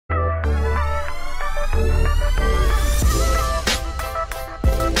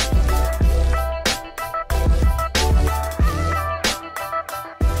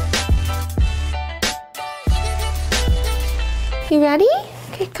You ready?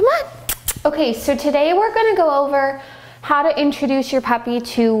 Okay, come on. Okay, so today we're gonna go over how to introduce your puppy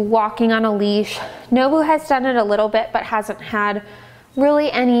to walking on a leash. Nobu has done it a little bit, but hasn't had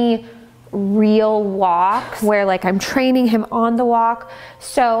really any real walks where like I'm training him on the walk.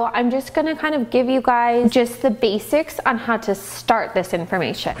 So I'm just gonna kind of give you guys just the basics on how to start this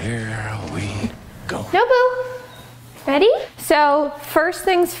information. Here we go. Nobu, ready? So first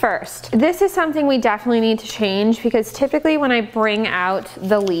things first, this is something we definitely need to change because typically when I bring out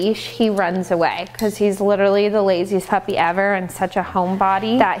the leash, he runs away because he's literally the laziest puppy ever and such a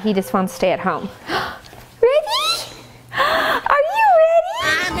homebody that he just wants to stay at home. Ready? Are you ready?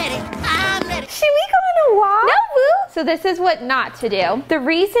 I'm ready. I'm ready. Should we go on a walk? Nobu! So this is what not to do. The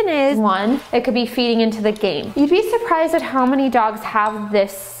reason is, one, it could be feeding into the game. You'd be surprised at how many dogs have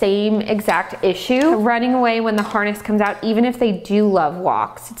this same exact issue, running away when the harness comes out, even if they do love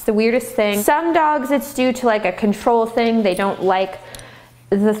walks. It's the weirdest thing. Some dogs it's due to like a control thing. They don't like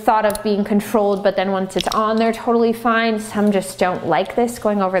the thought of being controlled, but then once it's on, they're totally fine. Some just don't like this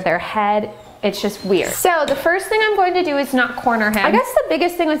going over their head. It's just weird. So the first thing I'm going to do is not corner him. I guess the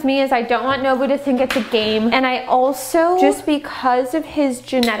biggest thing with me is I don't want Nobu to think it's a game. And I also, just because of his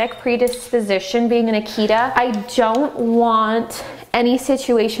genetic predisposition being an Akita, I don't want any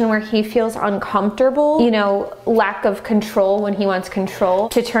situation where he feels uncomfortable, you know, lack of control when he wants control,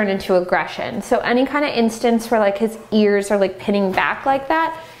 to turn into aggression. So any kind of instance where like his ears are like pinning back like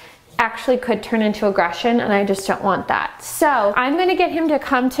that, actually could turn into aggression, and I just don't want that. So I'm gonna get him to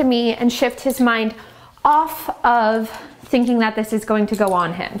come to me and shift his mind off of thinking that this is going to go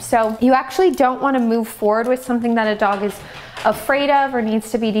on him. So you actually don't want to move forward with something that a dog is afraid of or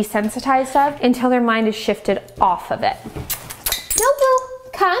needs to be desensitized of until their mind is shifted off of it.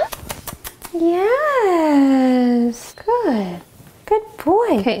 Nobu, come. Yes, good. Good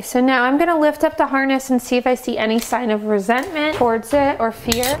boy. Okay, so now I'm gonna lift up the harness and see if I see any sign of resentment towards it or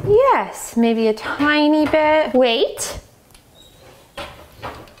fear. Yes, maybe a tiny bit. Wait.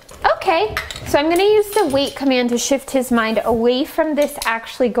 Okay, so I'm gonna use the wait command to shift his mind away from this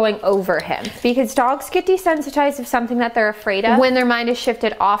actually going over him, because dogs get desensitized of something that they're afraid of when their mind is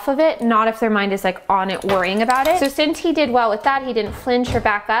shifted off of it, not if their mind is like on it worrying about it. So since he did well with that, he didn't flinch or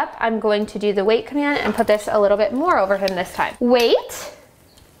back up, I'm going to do the wait command and put this a little bit more over him this time. Wait.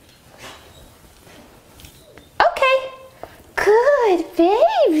 Okay. Good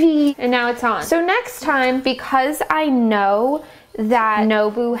baby. And now it's on. So next time, because I know that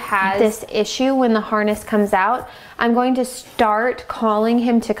Nobu has this issue when the harness comes out, I'm going to start calling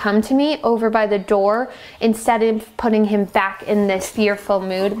him to come to me over by the door instead of putting him back in this fearful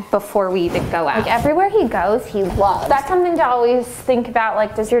mood before we even go out. Like everywhere he goes, he loves. That's something to always think about.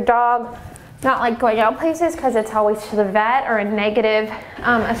 Like, does your dog not like going out places because it's always to the vet or a negative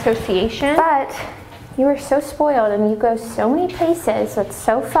association? But you are so spoiled and you go so many places, so it's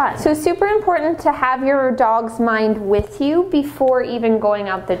so fun. So it's super important to have your dog's mind with you before even going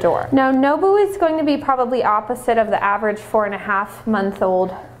out the door. Now Nobu is going to be probably opposite of the average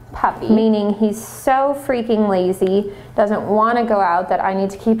 4.5-month-old puppy, meaning he's so freaking lazy, doesn't want to go out, that I need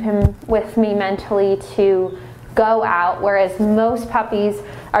to keep him with me mentally to go out, whereas most puppies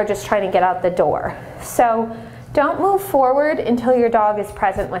are just trying to get out the door. So don't move forward until your dog is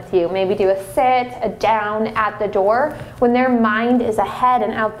present with you. Maybe do a sit, a down at the door. When their mind is ahead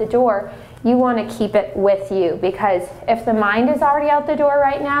and out the door, you want to keep it with you, because if the mind is already out the door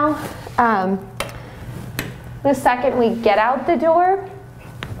right now, the second we get out the door,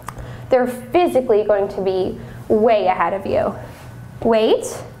 they're physically going to be way ahead of you. Wait.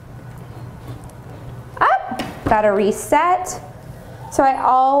 Up. Gotta reset. So I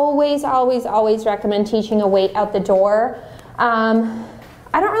always, always, always recommend teaching a wait out the door. I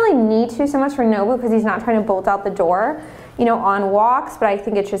don't really need to so much for Nobu because he's not trying to bolt out the door, you know, on walks, but I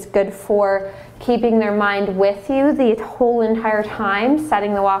think it's just good for keeping their mind with you the whole entire time,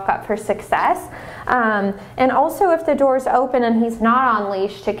 setting the walk up for success. And also if the door's open and he's not on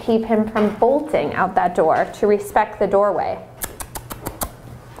leash, to keep him from bolting out that door, to respect the doorway.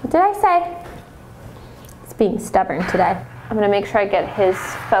 What did I say? It's being stubborn today. I'm gonna make sure I get his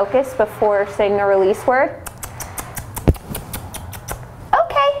focus before saying the release word.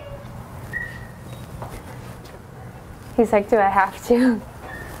 Okay. He's like, do I have to?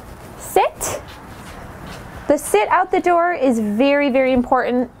 Sit. The sit out the door is very, very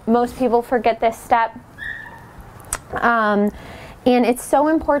important. Most people forget this step. And it's so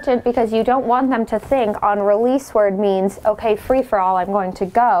important because you don't want them to think on release word means, okay, free for all, I'm going to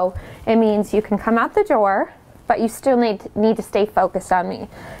go. It means you can come out the door, but you still need to stay focused on me.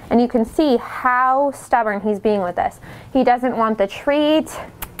 And you can see how stubborn he's being with this. He doesn't want the treat.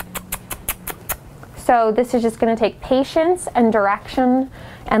 So this is just gonna take patience and direction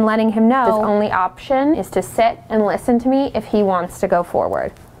and letting him know his only option is to sit and listen to me if he wants to go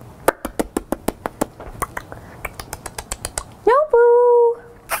forward. Nobu!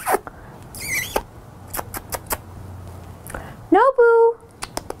 Nobu!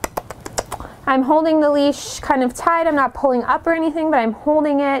 I'm holding the leash kind of tight. I'm not pulling up or anything, but I'm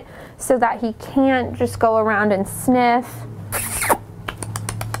holding it so that he can't just go around and sniff.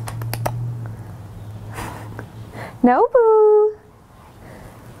 Nobu!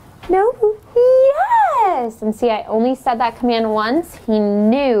 Nobu! Yes! And see, I only said that command once. He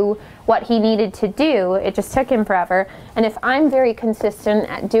knew what he needed to do. It just took him forever. And if I'm very consistent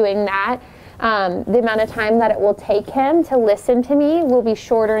at doing that, the amount of time that it will take him to listen to me will be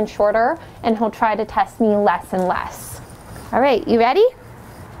shorter and shorter, and he'll try to test me less and less. All right, you ready?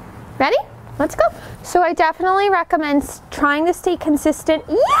 Ready? Let's go. So I definitely recommend trying to stay consistent.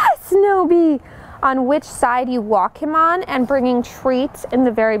 Yes, Nobi! On which side you walk him on, and bringing treats in the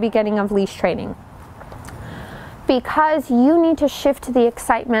very beginning of leash training. Because you need to shift the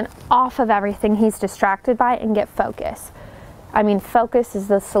excitement off of everything he's distracted by and get focus. I mean, focus is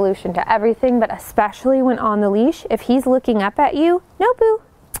the solution to everything, but especially when on the leash. If he's looking up at you, Nobu,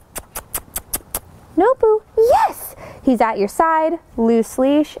 Nobu, yes! He's at your side, loose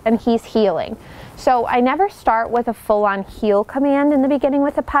leash, and he's heeling. So I never start with a full-on heel command in the beginning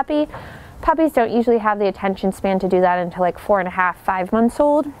with a puppy. Puppies don't usually have the attention span to do that until like 4.5, 5 months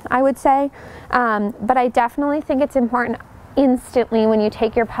old, I would say. But I definitely think it's important instantly when you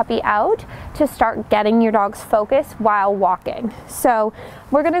take your puppy out to start getting your dog's focus while walking. So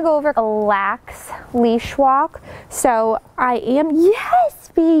we're gonna go over a lax leash walk. So I am, yes,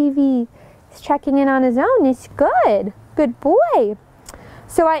 baby. He's checking in on his own. It's good. Good boy.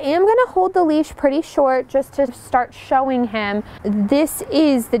 So I am gonna hold the leash pretty short just to start showing him this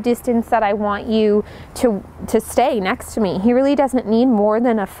is the distance that I want you to stay next to me. He really doesn't need more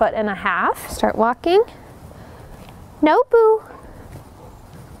than 1.5 feet. Start walking. Nobu.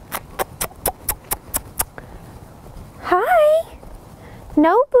 Hi.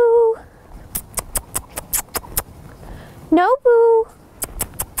 Nobu. Nobu.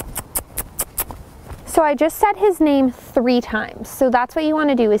 So I just said his name 3 times. So that's what you want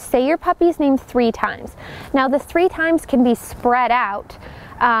to do, is say your puppy's name 3 times. Now the 3 times can be spread out.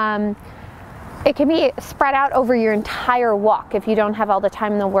 It can be spread out over your entire walk if you don't have all the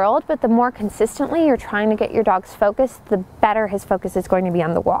time in the world, but the more consistently you're trying to get your dog's focus, the better his focus is going to be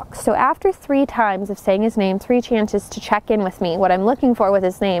on the walk. So after 3 times of saying his name, 3 chances to check in with me, what I'm looking for with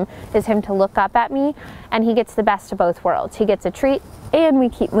his name is him to look up at me, and he gets the best of both worlds. He gets a treat and we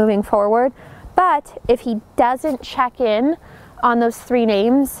keep moving forward. But if he doesn't check in on those 3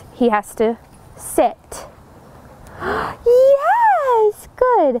 names, he has to sit. Yes,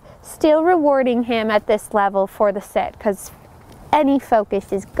 good. Still rewarding him at this level for the sit, because any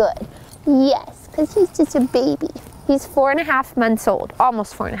focus is good. Yes, because he's just a baby. He's 4.5 months old,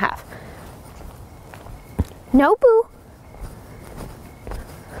 almost 4.5. Nobu.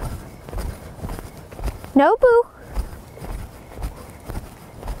 Nobu.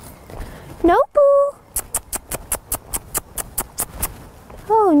 Nobu.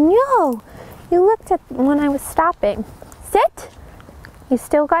 Oh no. You looked at when I was stopping. Sit. You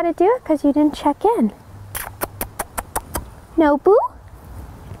still got to do it because you didn't check in. Nobu.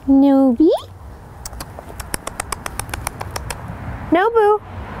 Nobi. Nobu.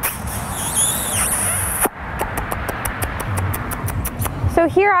 So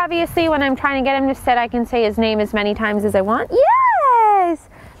here, obviously, when I'm trying to get him to sit, I can say his name as many times as I want. Yes!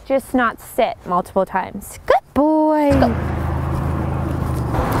 Just not sit multiple times. Good boy. Let's go.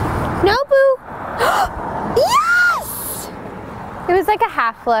 Nobu. Yes! It was like a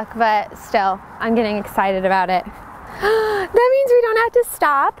half look, but still, I'm getting excited about it. That means we don't have to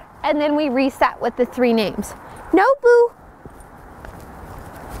stop, and then we reset with the 3 names. Nobu.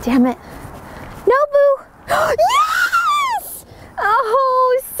 Damn it. Nobu. Yes!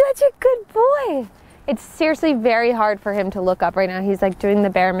 Oh, such a good boy. It's seriously very hard for him to look up right now. He's like doing the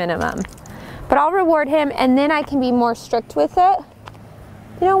bare minimum. But I'll reward him, and then I can be more strict with it.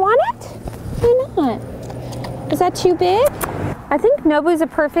 You don't want it? Why not? Is that too big? I think Nobu's a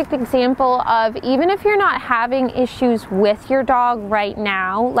perfect example of, even if you're not having issues with your dog right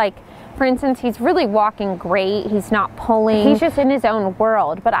now, like for instance, he's really walking great, he's not pulling, he's just in his own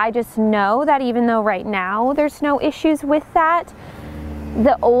world. But I just know that even though right now there's no issues with that,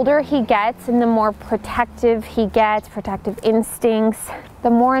 the older he gets and the more protective he gets, protective instincts, the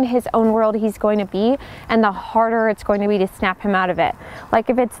more in his own world he's going to be, and the harder it's going to be to snap him out of it. Like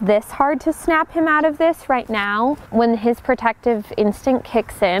if it's this hard to snap him out of this right now, when his protective instinct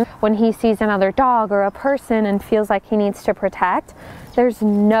kicks in, when he sees another dog or a person and feels like he needs to protect, there's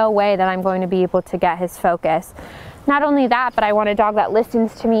no way that I'm going to be able to get his focus. Not only that, but I want a dog that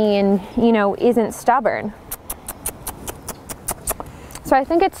listens to me and, you know, isn't stubborn. So I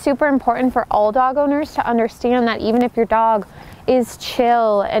think it's super important for all dog owners to understand that even if your dog is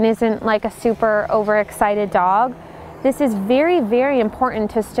chill and isn't like a super overexcited dog, this is very, very important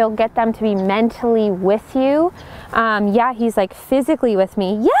to still get them to be mentally with you. Yeah, he's like physically with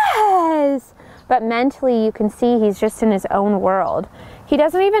me, yes! But mentally you can see he's just in his own world. He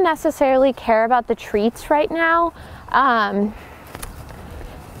doesn't even necessarily care about the treats right now.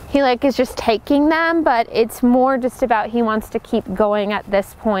 He like is just taking them, but it's more just about he wants to keep going at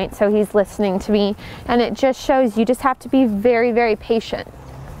this point, so he's listening to me, and it just shows you just have to be very, very patient.